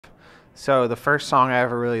So the first song I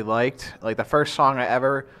ever really liked, like the first song I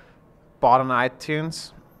ever bought on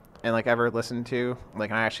iTunes and like ever listened to,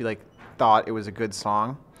 like I actually like thought it was a good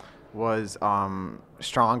song, was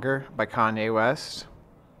 "Stronger" by Kanye West.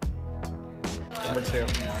 Number 2. All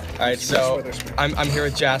right, so I'm here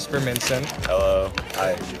with Jasper Minson. Hello.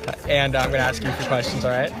 Hi. And I'm gonna ask you a few questions.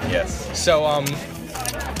 All right. Yes. So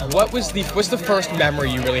what's the first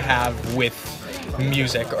memory you really have with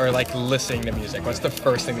music or like listening to music? What's the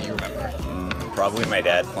first thing that you remember? Probably my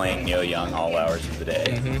dad playing Neil Young all hours of the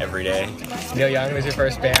day, every day. Neil Young was your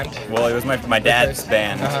first band? Well, it was my dad's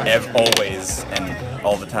band, always and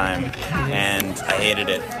all the time, and I hated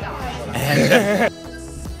it.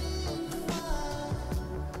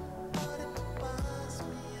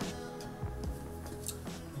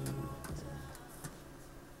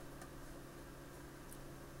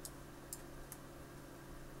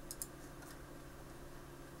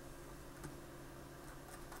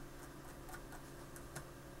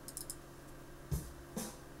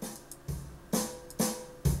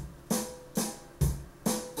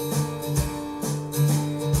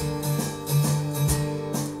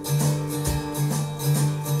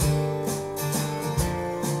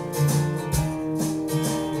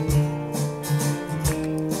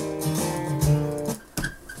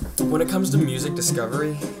 And when it comes to music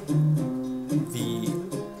discovery, the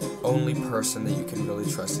only person that you can really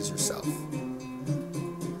trust is yourself.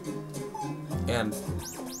 And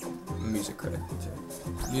music critic,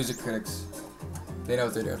 too. Music critics, they know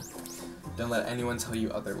what they're doing. Don't let anyone tell you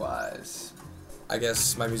otherwise. I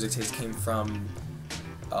guess my music taste came from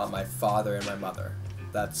my father and my mother.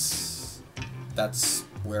 That's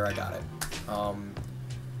where I got it.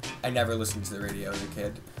 I never listened to the radio as a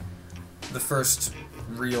kid. The first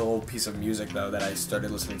real piece of music, though, that I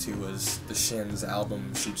started listening to was the Shins'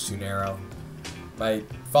 album, Shoots Too Narrow. My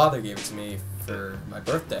father gave it to me for my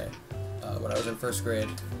birthday when I was in first grade.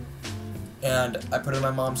 And I put it in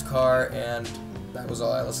my mom's car, and that was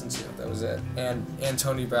all I listened to. That was it. And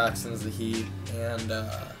Tony Braxton's The Heat, and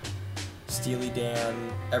Steely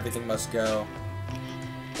Dan, Everything Must Go,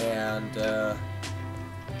 and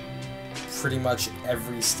pretty much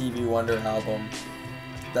every Stevie Wonder album.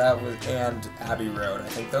 And Abbey Road. I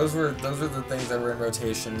think those were the things that were in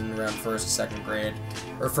rotation around first grade.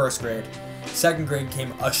 Second grade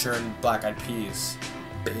came Usher and Black Eyed Peas.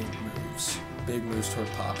 Big moves toward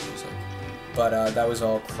pop music. But that was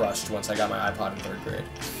all crushed once I got my iPod in third grade.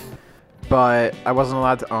 But I wasn't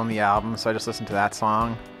allowed to own the album, so I just listened to that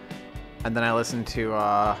song, and then I listened to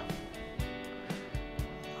what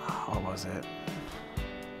was it?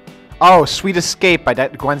 Oh, Sweet Escape by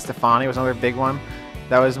Gwen Stefani was another big one.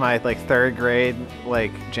 That was my like third grade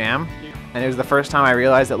like jam, and it was the first time I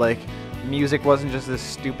realized that like music wasn't just this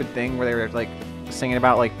stupid thing where they were like singing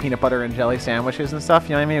about like peanut butter and jelly sandwiches and stuff. You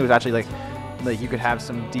know what I mean? It was actually like you could have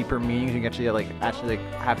some deeper meanings. You could actually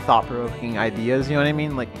have thought-provoking ideas. You know what I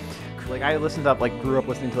mean? Like I listened up grew up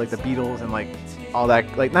listening to like the Beatles and like all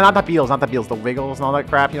that, like not the Beatles, the Wiggles and all that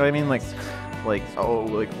crap. You know what I mean? Like oh,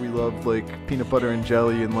 like we love like peanut butter and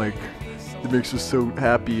jelly and like it makes us so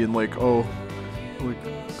happy and like oh.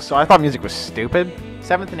 So I thought music was stupid.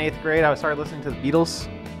 7th and 8th grade, I started listening to the Beatles.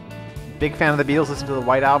 Big fan of the Beatles. Listened to the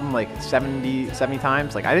White Album like 70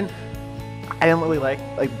 times. Like I didn't really like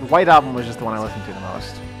the White Album was just the one I listened to the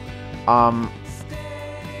most. What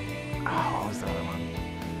was the other one?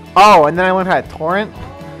 Oh, and then I learned how to torrent,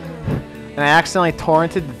 and I accidentally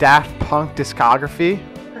torrented the Daft Punk discography.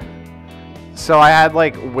 So I had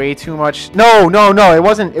like way too much. No, it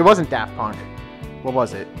wasn't Daft Punk. What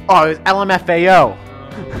was it? Oh, it was LMFAO.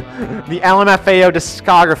 The LMFAO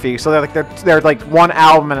discography. So they're like one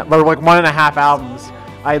album, and they're like 1.5 albums.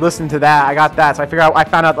 I listened to that. I got that. So I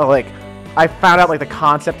found out the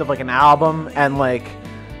concept of like an album and like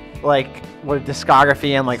what a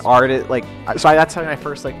discography and like artist that's how I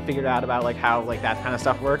first like figured out about like how like that kind of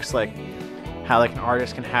stuff works. Like how like an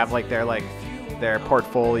artist can have like their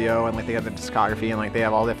portfolio and like they have their discography and like they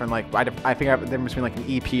have all different like I figured out the difference between like an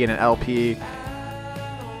EP and an LP.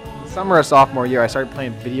 Summer of sophomore year, I started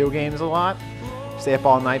playing video games a lot. Stay up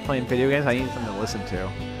all night playing video games. I needed something to listen to.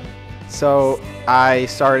 So I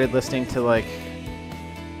started listening to like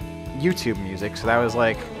YouTube music. So that was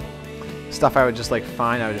like stuff I would just like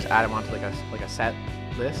find. I would just add them onto like a set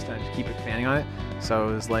list and just keep expanding on it. So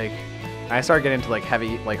it was like I started getting into like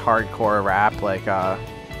heavy like hardcore rap, like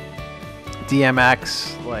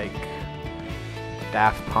DMX, like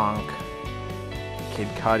Daft Punk, Kid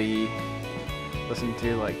Cudi. Listened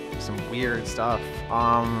to like some weird stuff.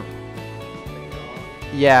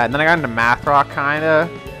 Yeah, and then I got into math rock kinda.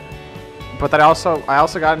 But I also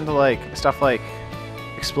got into like stuff like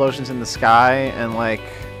Explosions in the Sky and like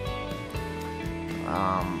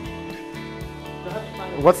Um,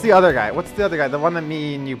 what's the other guy? What's the other guy? The one that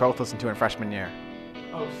me and you both listened to in freshman year.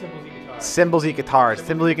 Oh, Symbols Eat Guitars. Symbols Eat Guitars.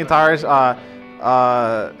 Symbols Eat Guitars.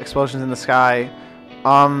 Explosions in the Sky.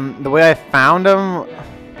 The way I found them.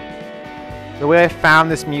 The way I found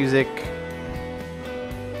this music.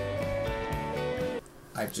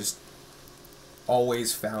 I've just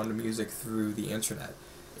always found music through the internet.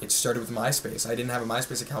 It started with MySpace. I didn't have a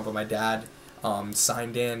MySpace account, but my dad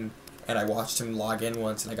signed in, and I watched him log in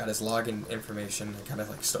once, and I got his login information. I kind of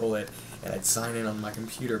like stole it, and I'd sign in on my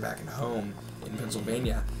computer back at home in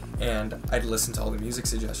Pennsylvania, and I'd listen to all the music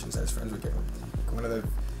suggestions that his friends would give him. One of the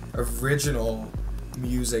original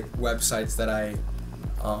music websites that I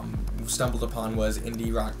stumbled upon was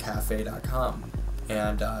indierockcafe.com.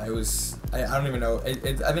 And it was, I don't even know, I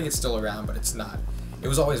think it's still around, but it's not. It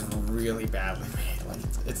was always really badly made. Like,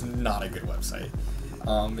 it's not a good website.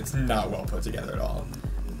 It's not well put together at all.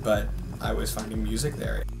 But I was finding music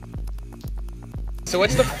there. So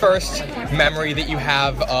what's the first memory that you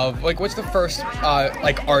have of, like, what's the first,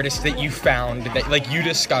 like, artist that you found, that, like, you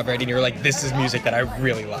discovered and you're like, this is music that I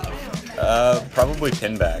really love? Probably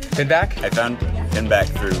Pinback. Pinback? I found Pinback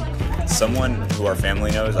through someone who our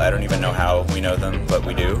family knows. I don't even know how we know them, but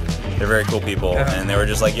we do. They're very cool people, and they were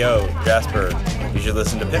just like, yo, Jasper, you should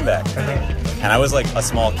listen to Pinback. And I was like a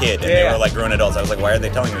small kid, and they were like grown adults. I was like, why are they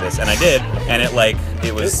telling me this? And I did, and it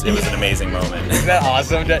was an amazing moment. Isn't that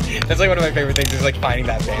awesome? That's like one of my favorite things, is like finding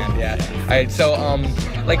that band. Yeah. All right. So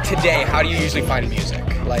like today, how do you usually find music?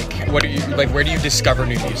 Like, what do you like? Where do you discover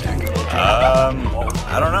new music?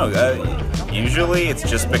 I don't know. Usually it's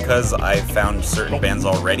just because I found certain bands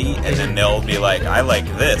already, and then they'll be like, I like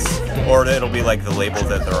this, or it'll be like the label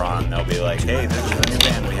that they're on. They'll be like, hey, this is a new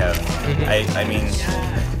band we have. I mean,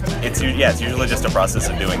 it's usually just a process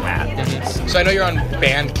of doing that. So I know you're on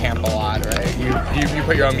Bandcamp a lot, right? You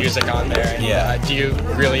put your own music on there. And, do you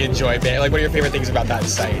really enjoy band? Like, what are your favorite things about that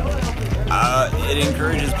site? It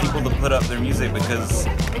encourages people to put up their music, because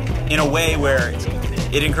in a way where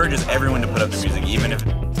it encourages everyone to put up their music, even if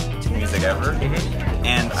it's music ever.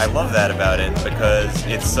 And I love that about it, because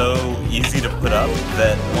it's so easy to put up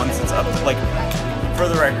that once it's up, like, for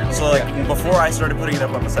the record, so like before I started putting it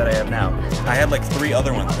up on the site I have now, I had like 3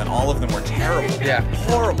 other ones, and all of them were terrible. Yeah.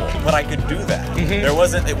 Horrible. But I could do that. It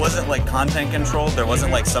wasn't like content controlled. There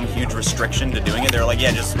wasn't like some huge restriction to doing it. They were like,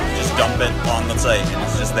 yeah, just dump it on the site, and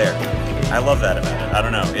it's just there. I love that about it. I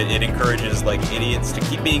don't know. It encourages like idiots to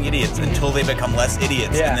keep being idiots until they become less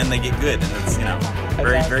idiots, and then they get good. And it's,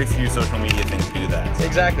 very few social media things do that.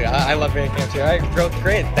 Exactly. I love Bandcamp too. All right,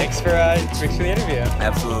 great. Thanks for the interview.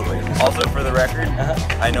 Absolutely. Also, for the record,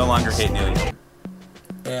 I no longer hate Neil Young.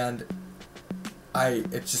 And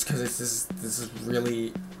it's just because this is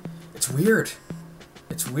really, it's weird.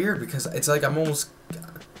 It's weird because it's like I'm not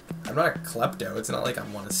a klepto. It's not like I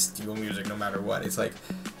want to steal music no matter what. It's like,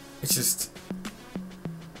 it's just,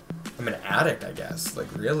 I'm an addict, I guess. Like,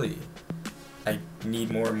 really, I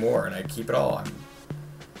need more and more, and I keep it all.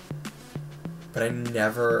 But I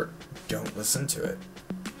never don't listen to it.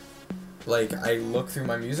 Like, I look through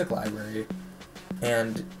my music library,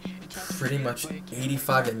 and pretty much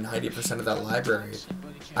 85 to 90% of that library,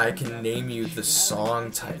 I can name you the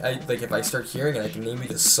song type. Like, if I start hearing it, I can name you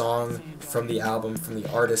the song from the album, from the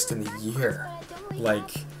artist, and the year.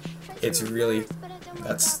 Like, it's really,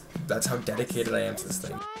 that's how dedicated I am to this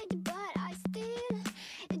thing.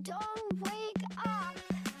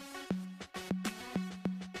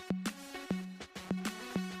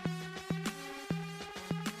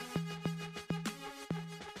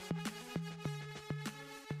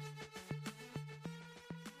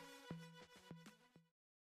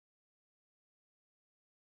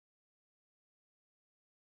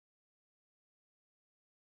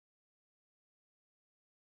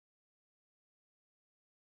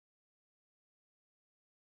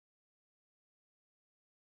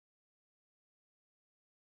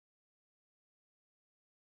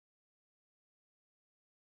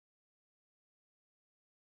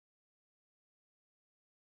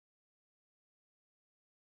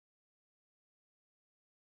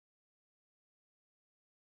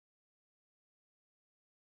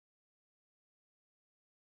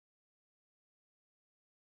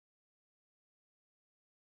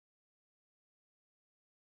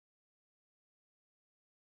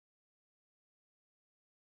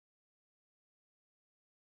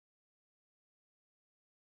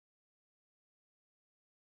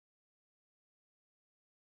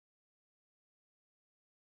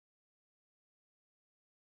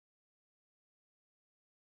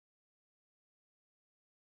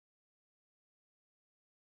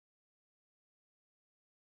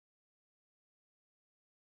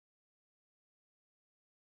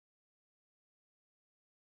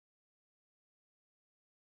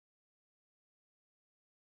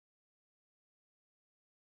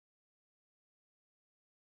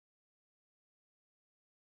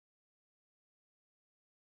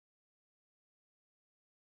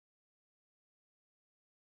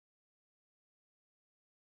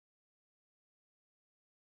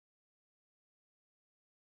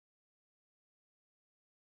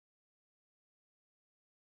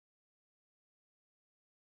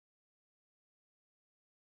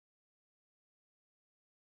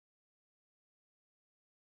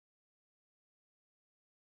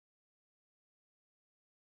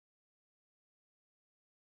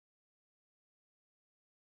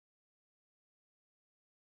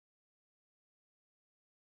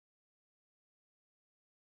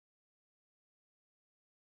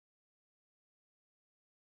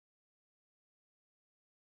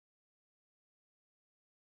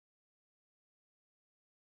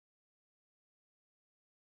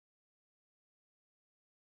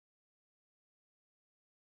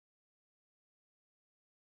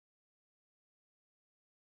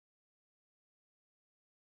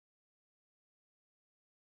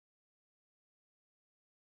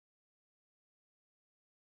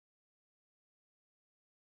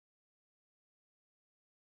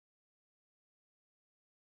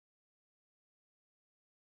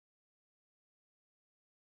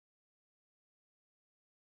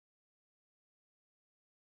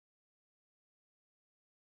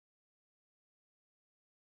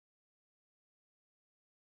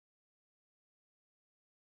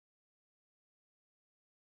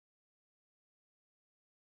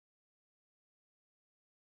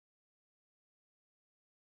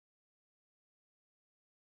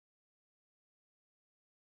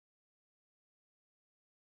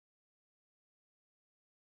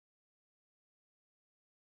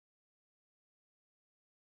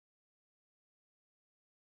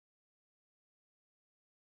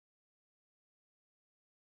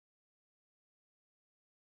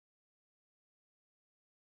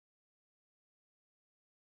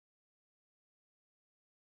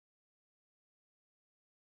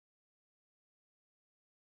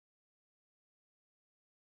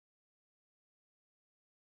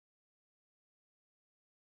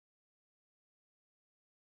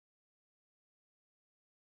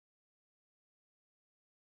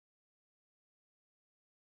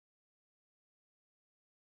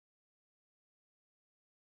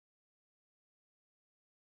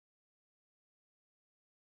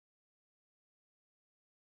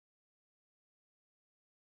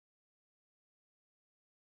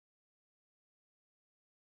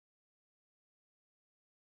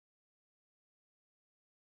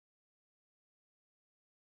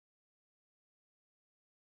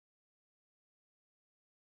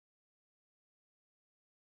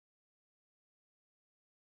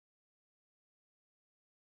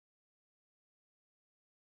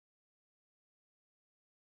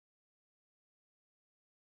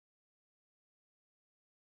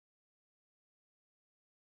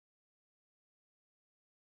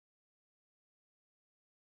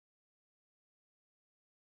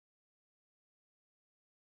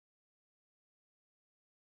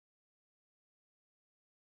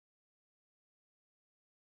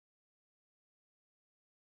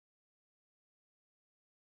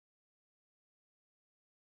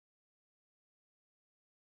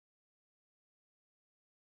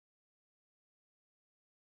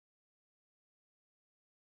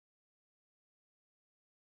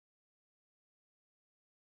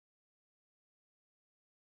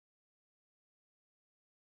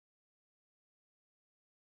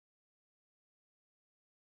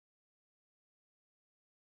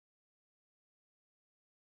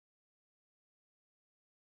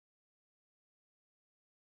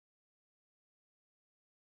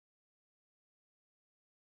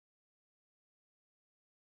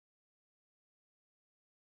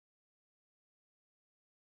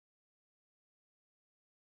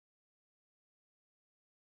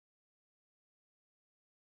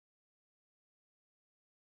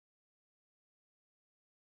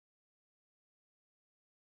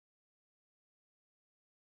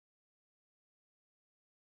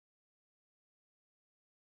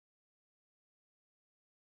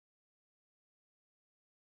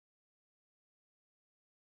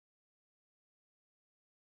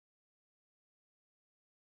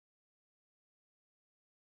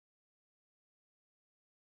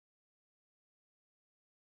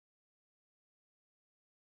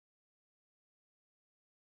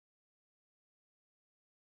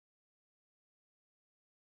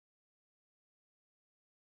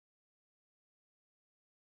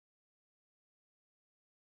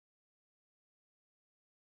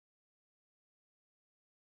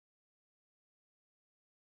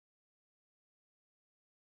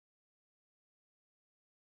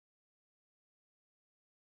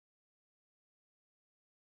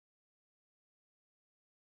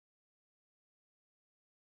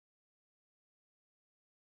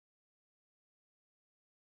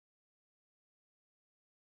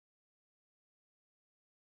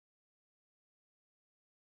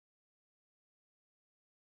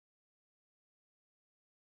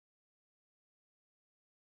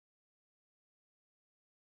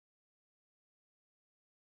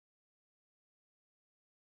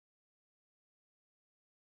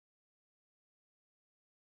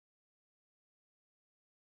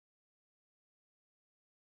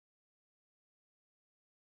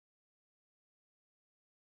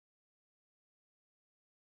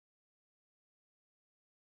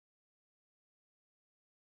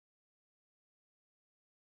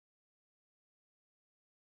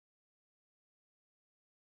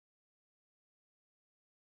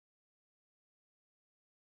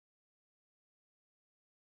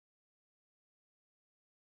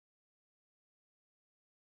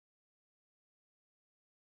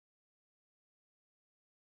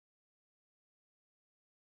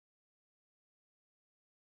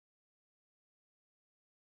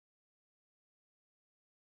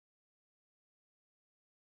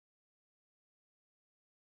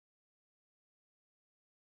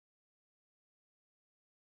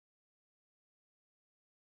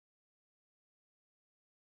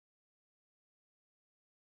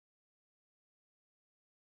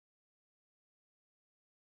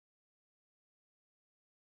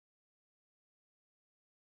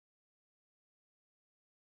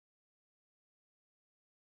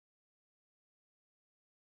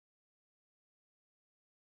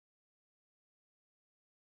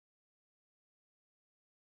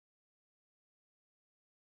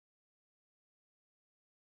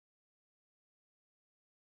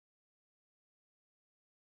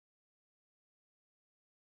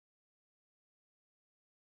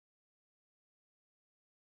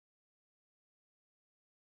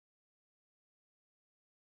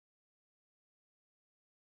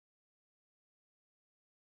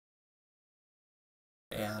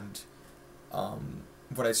 And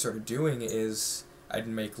what I started doing is I'd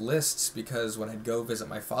make lists, because when I'd go visit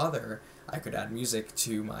my father, I could add music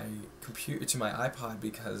to my iPod,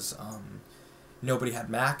 because nobody had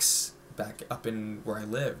Macs back up in where I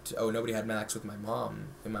lived. Oh, nobody had Macs with my mom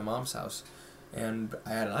in my mom's house, and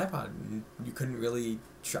I had an iPod. And you couldn't really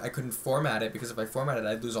I couldn't format it, because if I formatted it,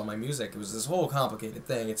 I'd lose all my music. It was this whole complicated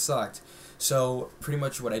thing. It sucked. So pretty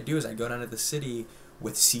much what I do is I go down to the city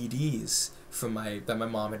with CDs from that my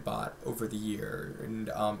mom had bought over the year, and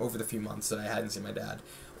over the few months that I hadn't seen my dad,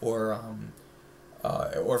 or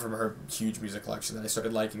from her huge music collection that I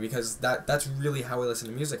started liking, because that's really how I listened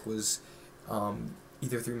to music, was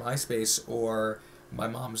either through MySpace or my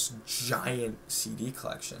mom's giant CD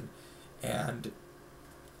collection. And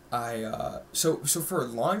so for a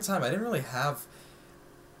long time I didn't really have,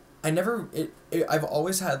 I've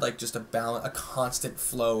always had like just a constant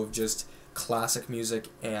flow of just classic music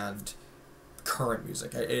and current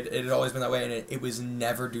music. It had always been that way, and it was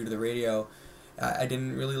never due to the radio. I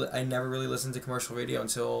never really listened to commercial radio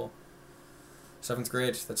until 7th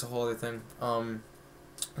grade. That's a whole other thing.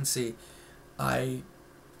 Let's see.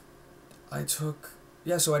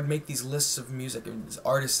 So I'd make these lists of music and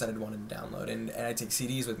artists that I'd wanted to download, and I'd take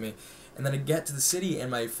CDs with me. And then I'd get to the city,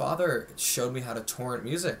 and my father showed me how to torrent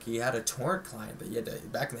music. He had a torrent client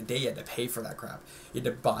that back in the day, you had to pay for that crap. You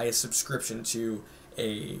had to buy a subscription to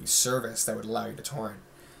a service that would allow you to torrent.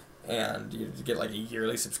 And you had to get like a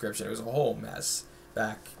yearly subscription. It was a whole mess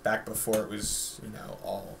back before it was,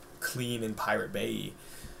 all clean and Pirate Bay-y.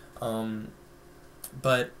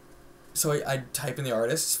 But so I'd type in the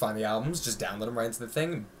artists, find the albums, just download them right into the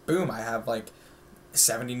thing, and boom, I have like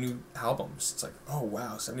 70 new albums. It's like, oh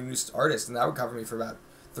wow, 70 new artists, and that would cover me for about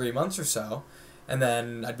 3 months or so. And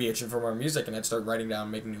then I'd be itching for more music, and I'd start writing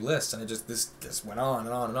down, making new lists, and this went on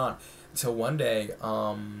and on and on until one day,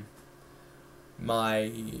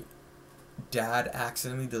 my dad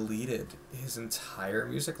accidentally deleted his entire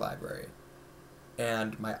music library,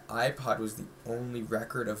 and my iPod was the only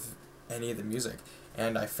record of any of the music.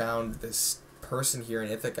 And I found this person here in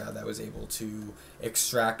Ithaca that was able to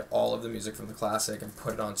extract all of the music from the classic and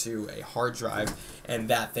put it onto a hard drive, and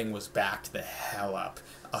that thing was backed the hell up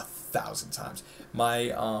 1,000 times.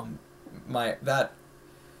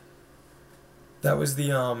 That was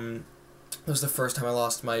the first time I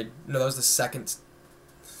lost my, no, that was the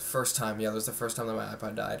first time that my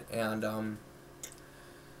iPod died. And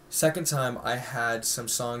second time I had some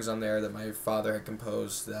songs on there that my father had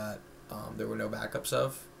composed that there were no backups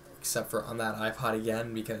of, except for on that iPod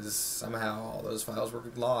again, because somehow all those files were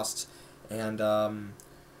lost. And the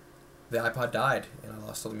iPod died, and I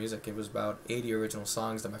lost all the music. It was about 80 original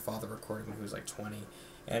songs that my father recorded when he was like 20.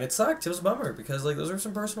 And it sucked. It was a bummer, because like those were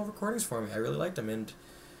some personal recordings for me. I really liked them, and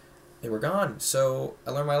they were gone. So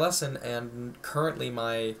I learned my lesson, and currently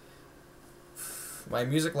my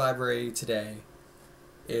music library today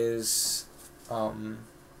is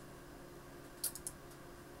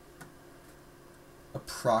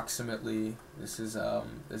approximately, this is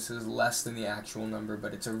less than the actual number,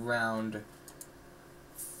 but it's around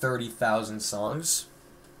 30,000 songs.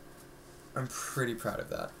 I'm pretty proud of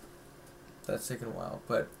that. That's taken a while,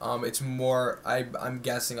 but it's more, I'm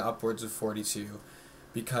guessing upwards of 42,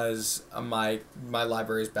 because my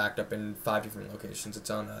library is backed up in 5 different locations. It's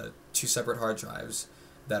on 2 separate hard drives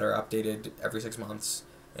that are updated every 6 months,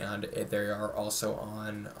 and they are also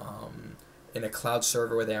on in a cloud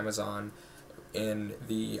server with Amazon, in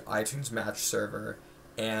the iTunes Match server,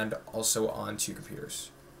 and also on 2 computers.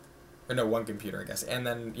 Or no, 1 computer, I guess. And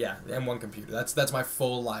then, and 1 computer. That's my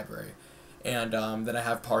full library. And then I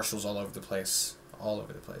have partials all over the place.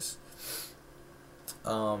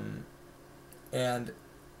 And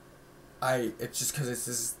it's just because this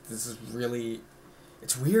is really,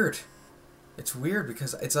 it's weird. It's weird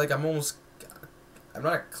because it's like I'm not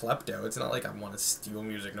a klepto. It's not like I want to steal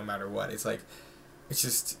music no matter what. It's like, it's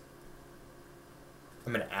just,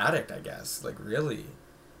 I'm an addict, I guess. Like, really,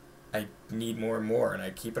 I need more and more, and I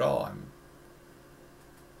keep it all.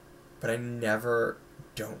 But I never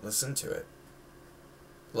don't listen to it.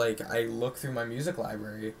 Like, I look through my music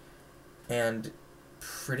library, and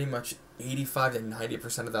pretty much 85 to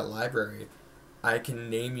 90% of that library, I can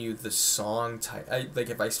name you the song like,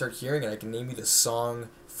 if I start hearing it, I can name you the song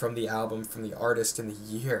from the album, from the artist, and the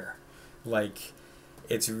year. Like,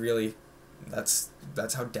 it's really, that's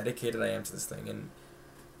how dedicated I am to this thing. And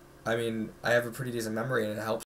I mean, I have a pretty decent memory, and it helps